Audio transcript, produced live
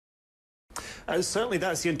Certainly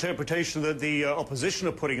that's the interpretation that the opposition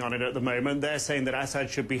are putting on it at the moment. They're saying that Assad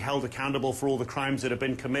should be held accountable for all the crimes that have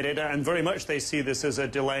been committed, and very much they see this as a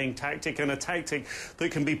delaying tactic and a tactic that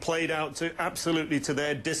can be played out absolutely to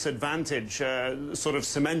their disadvantage, sort of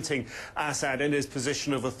cementing Assad in his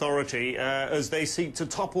position of authority as they seek to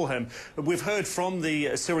topple him. We've heard from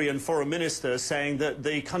the Syrian foreign minister saying that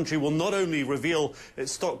the country will not only reveal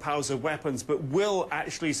its stockpiles of weapons, but will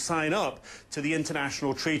actually sign up to the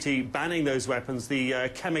international treaty banning those weapons, the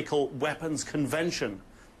Chemical Weapons Convention.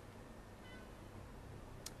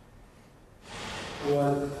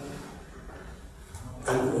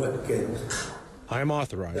 I am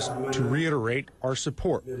authorized to reiterate our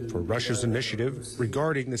support for Russia's initiative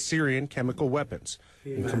regarding the Syrian chemical weapons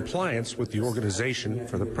in compliance with the Organization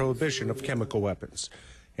for the Prohibition of Chemical Weapons,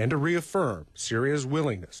 and to reaffirm Syria's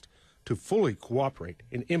willingness to fully cooperate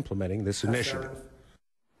in implementing this initiative.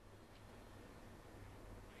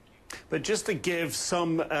 But just to give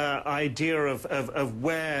some idea of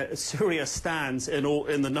where Syria stands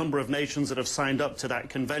in the number of nations that have signed up to that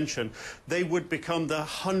convention, they would become the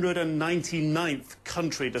 199th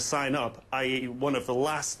country to sign up, i.e. one of the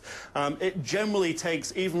last. It generally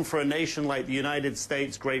takes, even for a nation like the United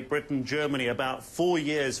States, Great Britain, Germany, about 4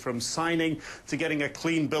 years from signing to getting a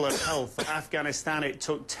clean bill of health. For Afghanistan, it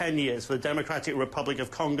took 10 years. For the Democratic Republic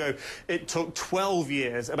of Congo, it took 12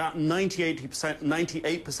 years. About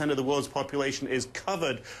 98% of the world's population is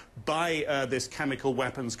covered by this Chemical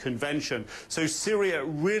Weapons Convention. So Syria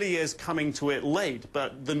really is coming to it late,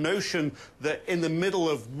 but the notion that in the middle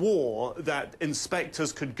of war that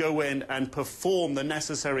inspectors could go in and perform the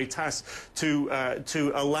necessary tasks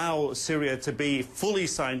to allow Syria to be fully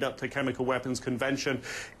signed up to Chemical Weapons Convention,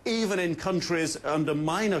 even in countries under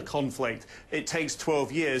minor conflict, it takes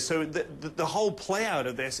 12 years. So the whole play out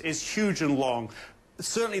of this is huge and long.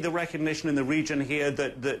 Certainly the recognition in the region here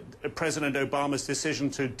that President Obama's decision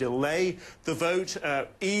to delay the vote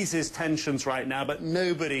eases tensions right now, but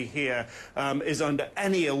nobody here is under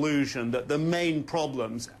any illusion that the main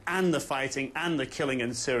problems and the fighting and the killing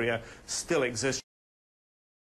in Syria still exist.